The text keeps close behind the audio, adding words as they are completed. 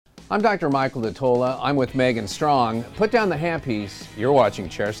I'm Dr. Michael DeTola. I'm with Megan Strong. Put down the handpiece. You're watching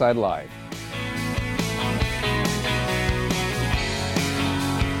Chairside Live.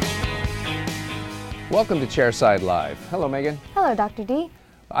 Welcome to Chairside Live. Hello, Megan. Hello, Dr. D.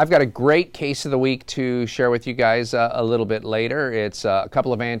 I've got a great case of the week to share with you guys a little bit later. It's a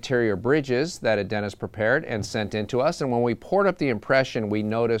couple of anterior bridges that a dentist prepared and sent in to us. And when we poured up the impression, we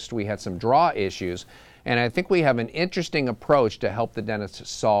noticed we had some draw issues. And I think we have an interesting approach to help the dentist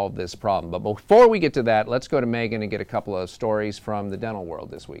solve this problem. But before we get to that, let's go to Megan and get a couple of stories from the dental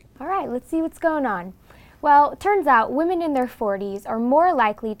world this week. All right, let's see what's going on. Well, it turns out women in their 40s are more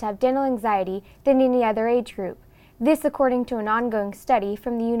likely to have dental anxiety than any other age group. This according to an ongoing study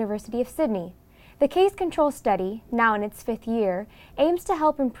from the University of Sydney. The case control study, now in its 5th year, aims to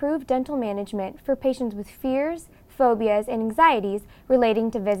help improve dental management for patients with fears, phobias, and anxieties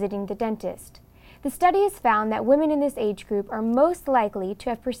relating to visiting the dentist. The study has found that women in this age group are most likely to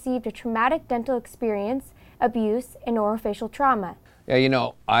have perceived a traumatic dental experience, abuse, and orofacial trauma. Yeah, you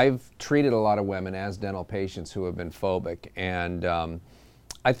know, I've treated a lot of women as dental patients who have been phobic, and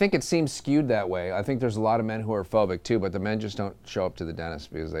I think it seems skewed that way. I think there's a lot of men who are phobic too, but the men just don't show up to the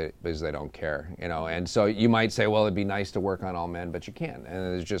dentist because they don't care, you know. And so you might say, well, it'd be nice to work on all men, but you can't, and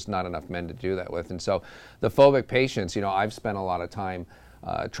there's just not enough men to do that with. And so the phobic patients, you know, I've spent a lot of time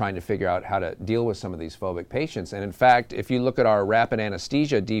trying to figure out how to deal with some of these phobic patients. And in fact, if you look at our rapid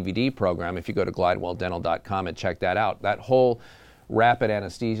anesthesia DVD program, if you go to glidewelldental.com and check that out, that whole rapid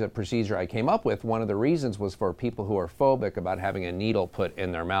anesthesia procedure I came up with, one of the reasons was for people who are phobic about having a needle put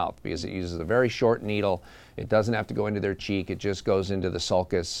in their mouth, because it uses a very short needle. It doesn't have to go into their cheek. It just goes into the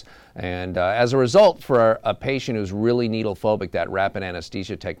sulcus. And as a result, for a patient who's really needle phobic, that rapid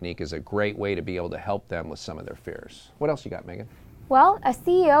anesthesia technique is a great way to be able to help them with some of their fears. What else you got, Megan? Well, a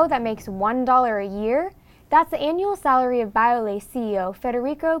CEO that makes $1 a year, that's the annual salary of BIOLASE CEO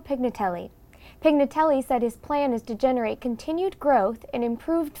Federico Pignatelli. Pignatelli said his plan is to generate continued growth and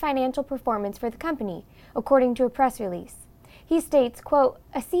improved financial performance for the company, according to a press release. He states, quote,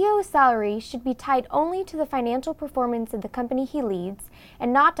 "A CEO's salary should be tied only to the financial performance of the company he leads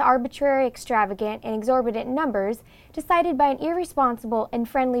and not to arbitrary, extravagant, and exorbitant numbers decided by an irresponsible and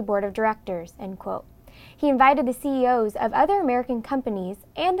friendly board of directors," end quote. He invited the CEOs of other American companies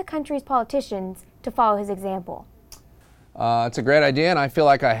and the country's politicians to follow his example. It's a great idea, and I feel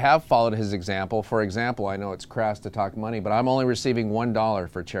like I have followed his example. For example, I know it's crass to talk money, but I'm only receiving $1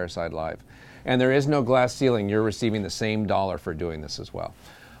 for Chairside Live. And there is no glass ceiling. You're receiving the same dollar for doing this as well.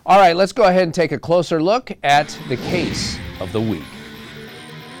 All right, let's go ahead and take a closer look at the case of the week.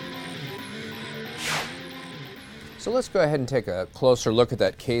 So let's go ahead and take a closer look at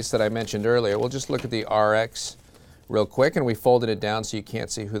that case that I mentioned earlier. We'll just look at the RX real quick, and we folded it down so you can't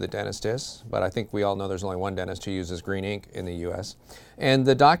see who the dentist is, but I think we all know there's only one dentist who uses green ink in the U.S. And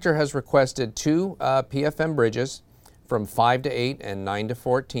the doctor has requested 2 PFM bridges from 5 to 8 and 9 to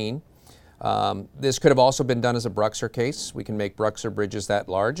 14. This could have also been done as a Bruxer case. We can make Bruxer bridges that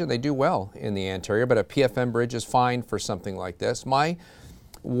large, and they do well in the anterior, but a PFM bridge is fine for something like this. My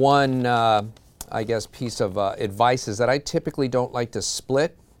one piece of advice is that I typically don't like to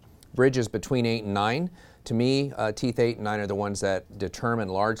split bridges between 8 and 9. To me, teeth 8 and 9 are the ones that determine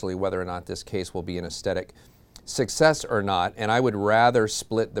largely whether or not this case will be an aesthetic success or not, and I would rather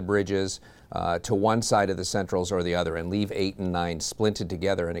split the bridges to one side of the centrals or the other and leave 8 and 9 splinted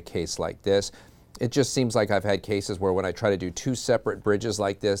together in a case like this. It just seems like I've had cases where when I try to do 2 separate bridges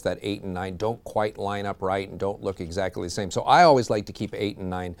like this, that 8 and 9 don't quite line up right and don't look exactly the same. So I always like to keep 8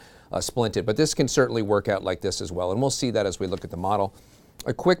 and 9 splinted, but this can certainly work out like this as well, and we'll see that as we look at the model.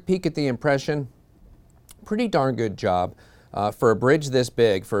 A quick peek at the impression. Pretty darn good job. For a bridge this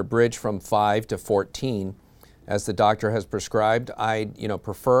big, for a bridge from 5 to 14, as the doctor has prescribed, I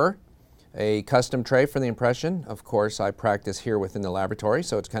prefer a custom tray for the impression. Of course, I practice here within the laboratory,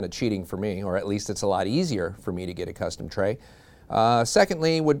 so it's kind of cheating for me, or at least it's a lot easier for me to get a custom tray.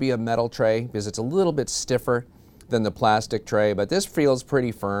 Secondly would be a metal tray, because it's a little bit stiffer than the plastic tray, but this feels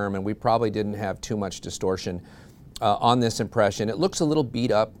pretty firm, and we probably didn't have too much distortion on this impression. It looks a little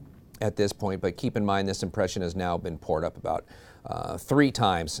beat up at this point, but keep in mind this impression has now been poured up about 3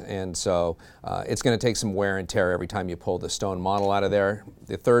 times, and so it's going to take some wear and tear every time you pull the stone model out of there.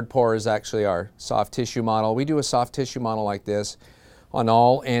 The third pour is actually our soft tissue model. We do a soft tissue model like this on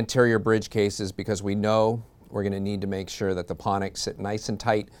all anterior bridge cases because we know we're going to need to make sure that the ponics sit nice and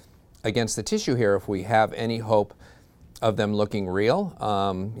tight against the tissue here if we have any hope of them looking real.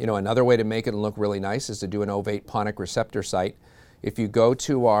 Another way to make it look really nice is to do an ovate ponic receptor site. If you go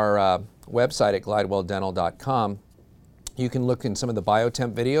to our website at glidewelldental.com, you can look in some of the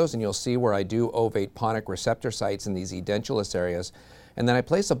biotemp videos and you'll see where I do ovate ponic receptor sites in these edentulous areas. And then I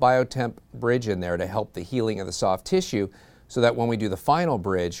place a biotemp bridge in there to help the healing of the soft tissue, so that when we do the final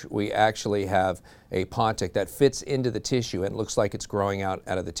bridge, we actually have a pontic that fits into the tissue and looks like it's growing out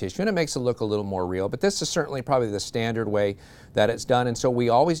of the tissue, and it makes it look a little more real. But this is certainly probably the standard way that it's done, and so we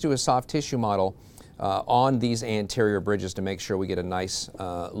always do a soft tissue model on these anterior bridges to make sure we get a nice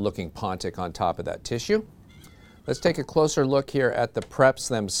looking pontic on top of that tissue. Let's take a closer look here at the preps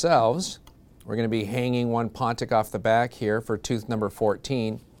themselves. We're going to be hanging one pontic off the back here for tooth number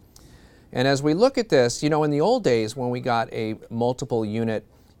 14. And as we look at this, you know, in the old days when we got a multiple unit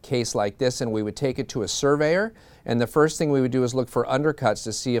case like this and we would take it to a surveyor, and the first thing we would do is look for undercuts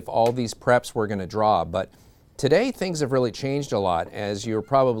to see if all these preps were going to draw. But today things have really changed a lot, as you're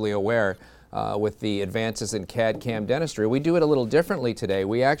probably aware with the advances in CAD/CAM dentistry. We do it a little differently today.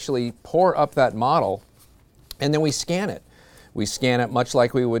 We actually pour up that model and then we scan it. We scan it much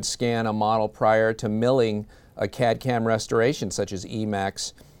like we would scan a model prior to milling a CAD/CAM restoration such as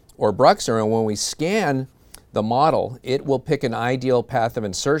Emax or Bruxer, and when we scan the model, it will pick an ideal path of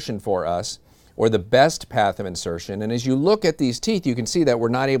insertion for us, or the best path of insertion. And as you look at these teeth, you can see that we're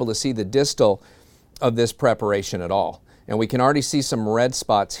not able to see the distal of this preparation at all. And we can already see some red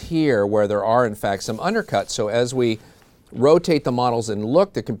spots here where there are in fact some undercuts. So as we rotate the models and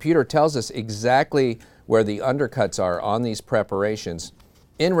look, the computer tells us exactly where the undercuts are on these preparations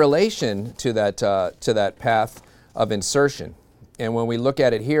in relation to that path of insertion. And when we look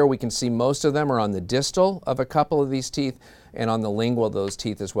at it here, we can see most of them are on the distal of a couple of these teeth and on the lingual of those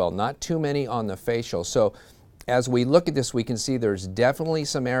teeth as well. Not too many on the facial. So as we look at this, we can see there's definitely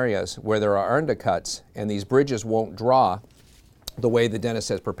some areas where there are undercuts and these bridges won't draw the way the dentist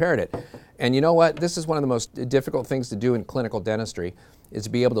has prepared it. And you know what? This is one of the most difficult things to do in clinical dentistry, is to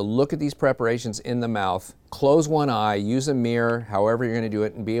be able to look at these preparations in the mouth, close one eye, use a mirror, however you're going to do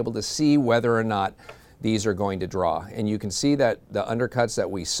it, and be able to see whether or not these are going to draw. And you can see that the undercuts that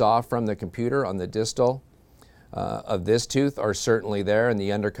we saw from the computer on the distal of this tooth are certainly there, and the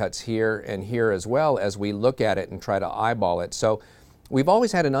undercuts here and here as well as we look at it and try to eyeball it. So we've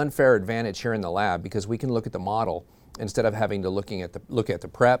always had an unfair advantage here in the lab because we can look at the model instead of having to look at the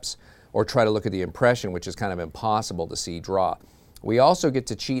preps or try to look at the impression, which is kind of impossible to see draw. We also get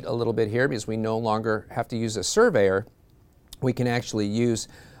to cheat a little bit here because we no longer have to use a surveyor. We can actually use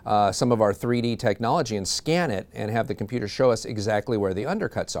some of our 3D technology and scan it and have the computer show us exactly where the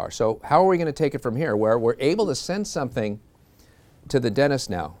undercuts are. So how are we going to take it from here, where we're able to send something to the dentist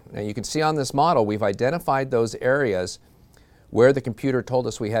now? Now you can see on this model we've identified those areas where the computer told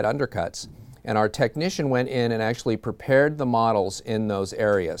us we had undercuts, and our technician went in and actually prepared the models in those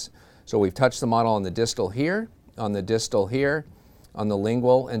areas. So we've touched the model on the distal here, on the distal here, on the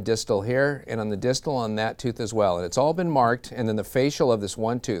lingual and distal here, and on the distal on that tooth as well. And it's all been marked, and then the facial of this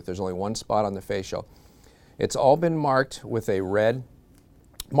one tooth, there's only one spot on the facial. It's all been marked with a red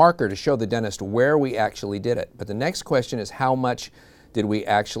marker to show the dentist where we actually did it. But the next question is, how much did we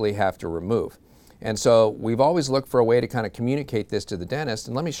actually have to remove? And so we've always looked for a way to kind of communicate this to the dentist,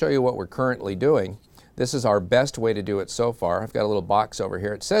 and let me show you what we're currently doing. This is our best way to do it so far. I've got a little box over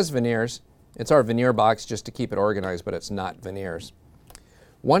here. It says veneers. It's our veneer box just to keep it organized, but it's not veneers.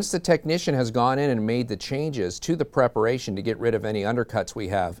 Once the technician has gone in and made the changes to the preparation to get rid of any undercuts we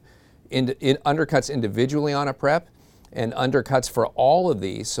have, undercuts individually on a prep and undercuts for all of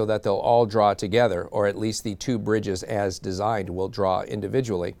these so that they'll all draw together, or at least the two bridges as designed will draw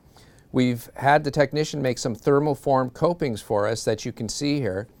individually. We've had the technician make some thermoform copings for us that you can see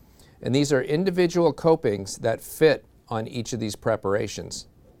here, and these are individual copings that fit on each of these preparations.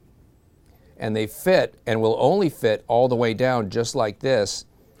 And they fit and will only fit all the way down just like this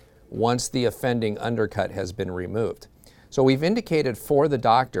once the offending undercut has been removed. So we've indicated for the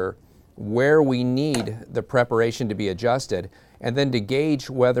doctor where we need the preparation to be adjusted, and then to gauge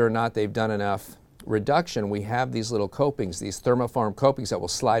whether or not they've done enough reduction, we have these little copings, these thermoform copings that will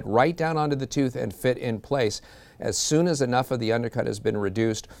slide right down onto the tooth and fit in place as soon as enough of the undercut has been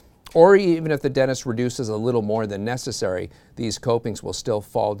reduced, or even if the dentist reduces a little more than necessary, these copings will still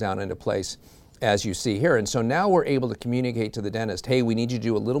fall down into place as you see here. And so now we're able to communicate to the dentist, hey, we need you to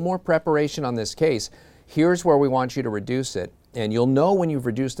do a little more preparation on this case. Here's where we want you to reduce it. And you'll know when you've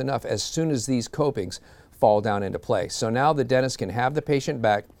reduced enough as soon as these copings fall down into place. So now the dentist can have the patient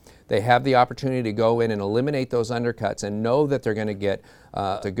back. They have the opportunity to go in and eliminate those undercuts and know that they're going to get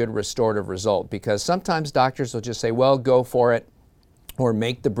a good restorative result. Because sometimes doctors will just say, well, go for it, or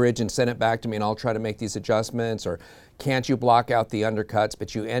make the bridge and send it back to me and I'll try to make these adjustments, or can't you block out the undercuts?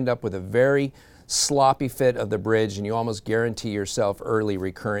 But you end up with a very sloppy fit of the bridge and you almost guarantee yourself early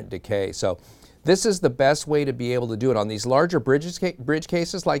recurrent decay. So this is the best way to be able to do it. On these larger bridge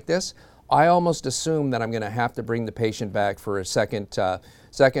cases like this, I almost assume that I'm going to have to bring the patient back for a second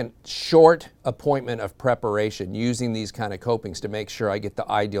short appointment of preparation using these kind of copings to make sure I get the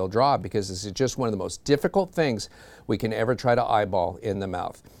ideal draw, because this is just one of the most difficult things we can ever try to eyeball in the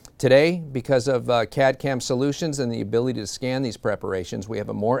mouth. Today, because of CAD/CAM solutions and the ability to scan these preparations, we have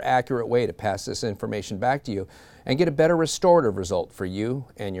a more accurate way to pass this information back to you and get a better restorative result for you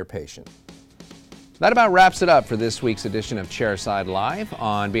and your patient. That about wraps it up for this week's edition of Chairside Live.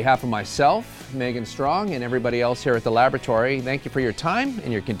 On behalf of myself, Megan Strong, and everybody else here at the laboratory, thank you for your time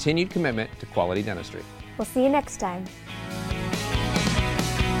and your continued commitment to quality dentistry. We'll see you next time.